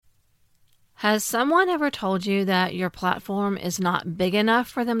Has someone ever told you that your platform is not big enough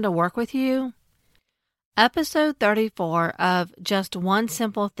for them to work with you? Episode 34 of Just One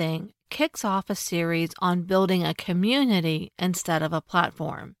Simple Thing kicks off a series on building a community instead of a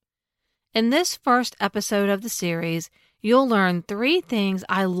platform. In this first episode of the series, you'll learn 3 things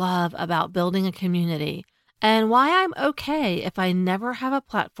I love about building a community and why I'm okay if I never have a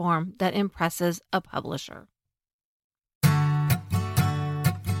platform that impresses a publisher.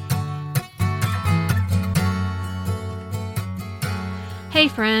 Hey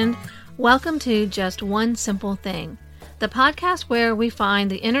friend, welcome to Just One Simple Thing, the podcast where we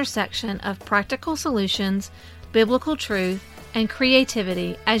find the intersection of practical solutions, biblical truth, and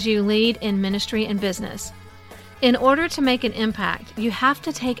creativity as you lead in ministry and business. In order to make an impact, you have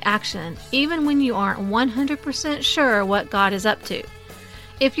to take action, even when you aren't 100% sure what God is up to.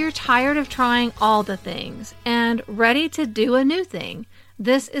 If you're tired of trying all the things and ready to do a new thing,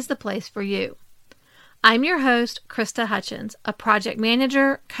 this is the place for you. I'm your host, Krista Hutchins, a project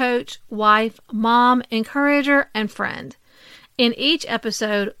manager, coach, wife, mom, encourager, and friend. In each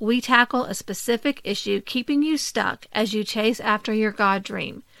episode, we tackle a specific issue keeping you stuck as you chase after your God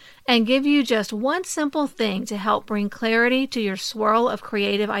dream, and give you just one simple thing to help bring clarity to your swirl of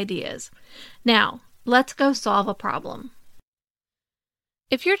creative ideas. Now, let's go solve a problem.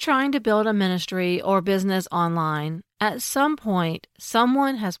 If you're trying to build a ministry or business online, at some point,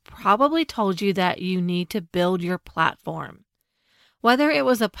 someone has probably told you that you need to build your platform. Whether it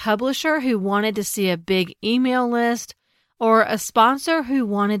was a publisher who wanted to see a big email list or a sponsor who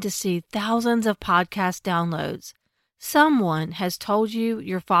wanted to see thousands of podcast downloads, someone has told you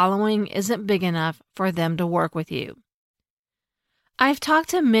your following isn't big enough for them to work with you. I've talked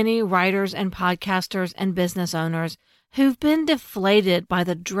to many writers and podcasters and business owners who've been deflated by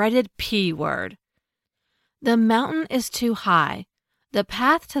the dreaded P word. The mountain is too high. The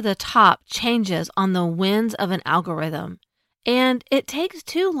path to the top changes on the winds of an algorithm, and it takes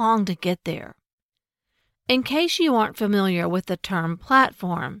too long to get there. In case you aren't familiar with the term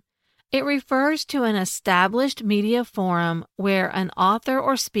platform, it refers to an established media forum where an author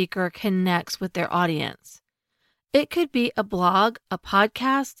or speaker connects with their audience. It could be a blog, a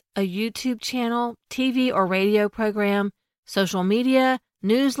podcast, a YouTube channel, TV or radio program, social media,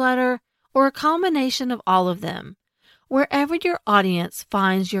 newsletter, or a combination of all of them, wherever your audience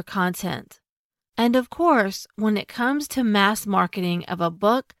finds your content. And of course, when it comes to mass marketing of a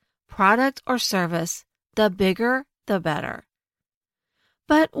book, product, or service, the bigger, the better.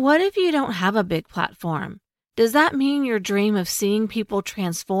 But what if you don't have a big platform? Does that mean your dream of seeing people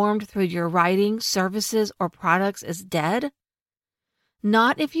transformed through your writing, services, or products is dead?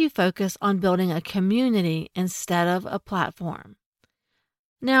 Not if you focus on building a community instead of a platform.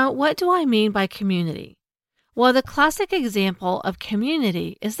 Now, what do I mean by community? Well, the classic example of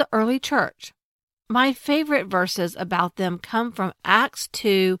community is the early church. My favorite verses about them come from Acts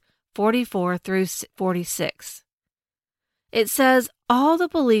 2:44 through 46. It says, all the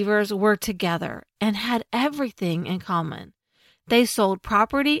believers were together and had everything in common. They sold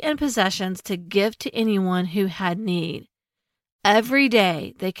property and possessions to give to anyone who had need. Every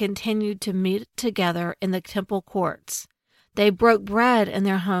day they continued to meet together in the temple courts. They broke bread in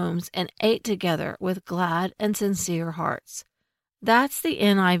their homes and ate together with glad and sincere hearts. That's the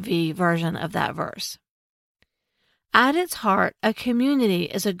NIV version of that verse. At its heart, a community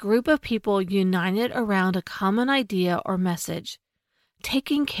is a group of people united around a common idea or message,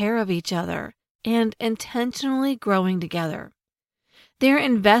 taking care of each other and intentionally growing together. They're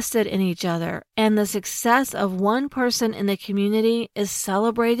invested in each other, and the success of one person in the community is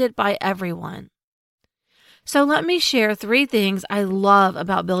celebrated by everyone. So let me share 3 things I love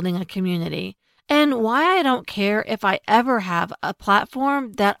about building a community and why I don't care if I ever have a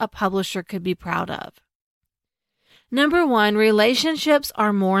platform that a publisher could be proud of. Number 1, relationships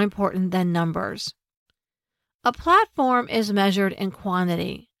are more important than numbers. A platform is measured in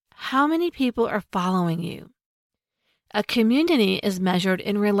quantity. How many people are following you? A community is measured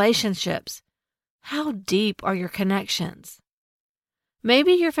in relationships. How deep are your connections?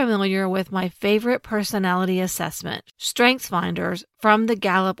 Maybe you're familiar with my favorite personality assessment, StrengthsFinders, from the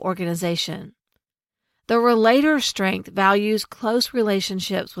Gallup organization. The relator strength values close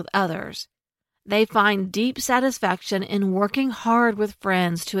relationships with others. They find deep satisfaction in working hard with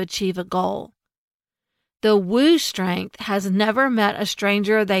friends to achieve a goal. The woo strength has never met a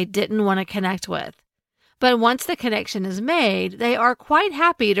stranger they didn't want to connect with. But once the connection is made, they are quite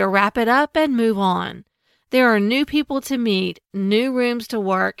happy to wrap it up and move on. There are new people to meet, new rooms to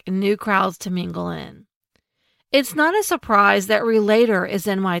work, and new crowds to mingle in. It's not a surprise that relator is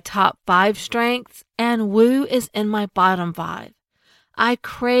in my top 5 strengths and woo is in my bottom 5. I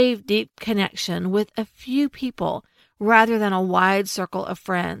crave deep connection with a few people rather than a wide circle of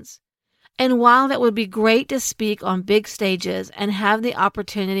friends. And while it would be great to speak on big stages and have the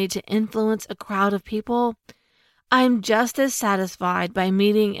opportunity to influence a crowd of people, I'm just as satisfied by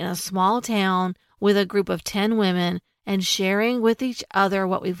meeting in a small town with a group of 10 women and sharing with each other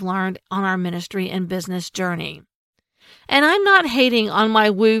what we've learned on our ministry and business journey. And I'm not hating on my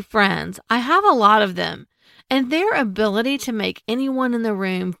woo friends. I have a lot of them, and their ability to make anyone in the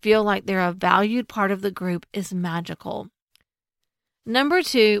room feel like they're a valued part of the group is magical. Number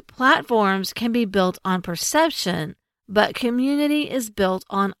 2, platforms can be built on perception, but community is built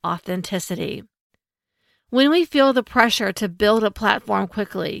on authenticity. When we feel the pressure to build a platform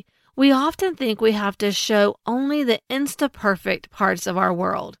quickly, we often think we have to show only the insta-perfect parts of our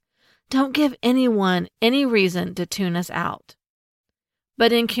world. Don't give anyone any reason to tune us out.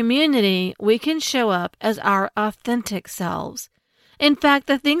 But in community, we can show up as our authentic selves. In fact,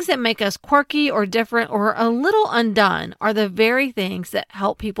 the things that make us quirky or different or a little undone are the very things that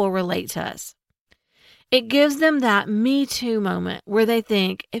help people relate to us. It gives them that me too moment where they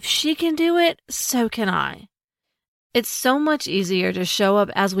think, if she can do it, so can I. It's so much easier to show up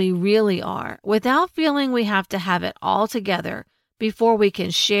as we really are without feeling we have to have it all together before we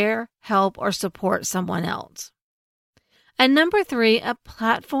can share, help, or support someone else. And number 3, a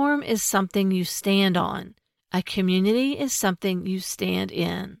platform is something you stand on. A community is something you stand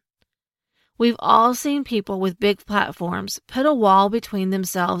in. We've all seen people with big platforms put a wall between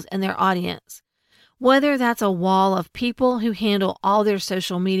themselves and their audience. Whether that's a wall of people who handle all their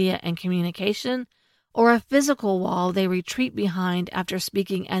social media and communication, or a physical wall they retreat behind after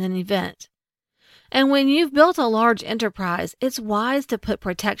speaking at an event. And when you've built a large enterprise, it's wise to put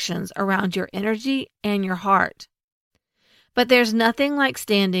protections around your energy and your heart. But there's nothing like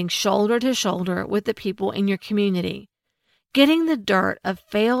standing shoulder to shoulder with the people in your community, getting the dirt of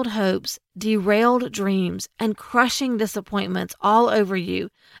failed hopes, derailed dreams, and crushing disappointments all over you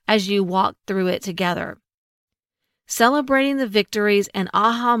as you walk through it together. Celebrating the victories and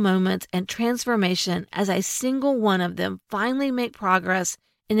aha moments and transformation as a single one of them finally make progress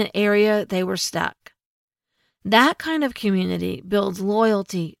in an area they were stuck. That kind of community builds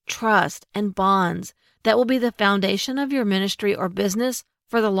loyalty, trust, and bonds that will be the foundation of your ministry or business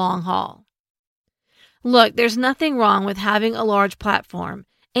for the long haul. Look, there's nothing wrong with having a large platform,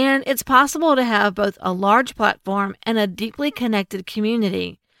 and it's possible to have both a large platform and a deeply connected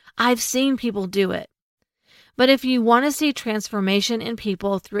community. I've seen people do it. But if you want to see transformation in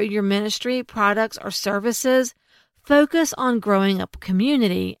people through your ministry, products, or services, focus on growing a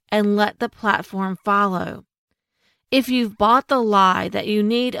community and let the platform follow. If you've bought the lie that you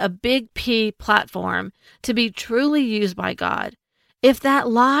need a big P platform to be truly used by God, if that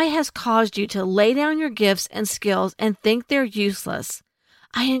lie has caused you to lay down your gifts and skills and think they're useless,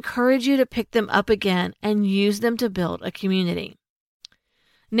 I encourage you to pick them up again and use them to build a community.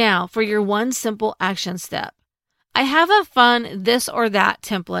 Now, for your one simple action step. I have a fun this or that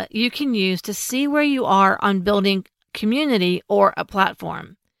template you can use to see where you are on building community or a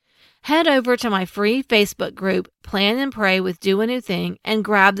platform. Head over to my free Facebook group, Plan and Pray with Do a New Thing, and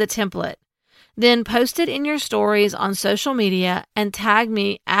grab the template. Then post it in your stories on social media and tag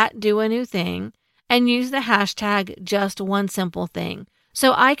me at Do a New Thing and use the hashtag #JustOneSimpleThing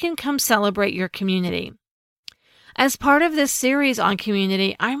so I can come celebrate your community. As part of this series on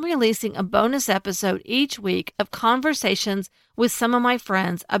community, I'm releasing a bonus episode each week of conversations with some of my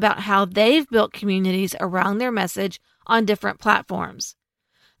friends about how they've built communities around their message on different platforms.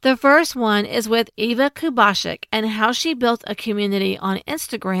 The first one is with Eva Kubashik and how she built a community on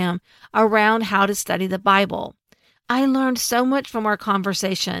Instagram around how to study the Bible. I learned so much from our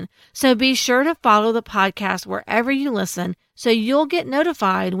conversation, so be sure to follow the podcast wherever you listen so you'll get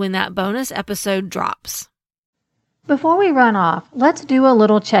notified when that bonus episode drops. Before we run off, let's do a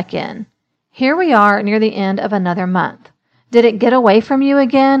little check-in. Here we are near the end of another month. Did it get away from you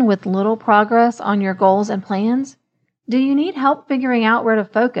again with little progress on your goals and plans? Do you need help figuring out where to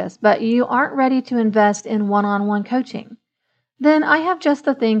focus, but you aren't ready to invest in one-on-one coaching? Then I have just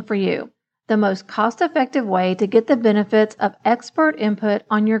the thing for you, the most cost-effective way to get the benefits of expert input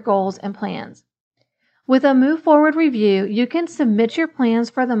on your goals and plans. With a Move Forward review, you can submit your plans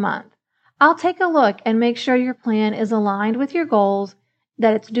for the month. I'll take a look and make sure your plan is aligned with your goals,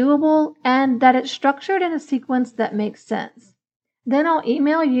 that it's doable, and that it's structured in a sequence that makes sense. Then I'll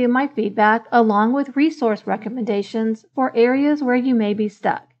email you my feedback along with resource recommendations for areas where you may be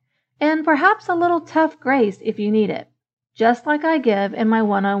stuck, and perhaps a little tough grace if you need it, just like I give in my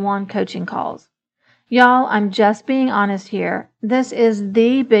one-on-one coaching calls. Y'all, I'm just being honest here. This is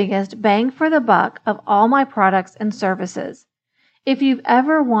the biggest bang for the buck of all my products and services. If you've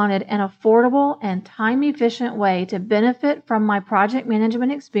ever wanted an affordable and time-efficient way to benefit from my project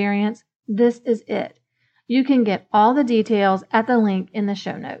management experience, this is it. You can get all the details at the link in the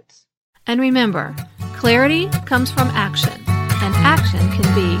show notes. And remember, clarity comes from action, and action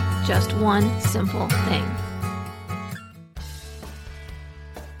can be just one simple thing.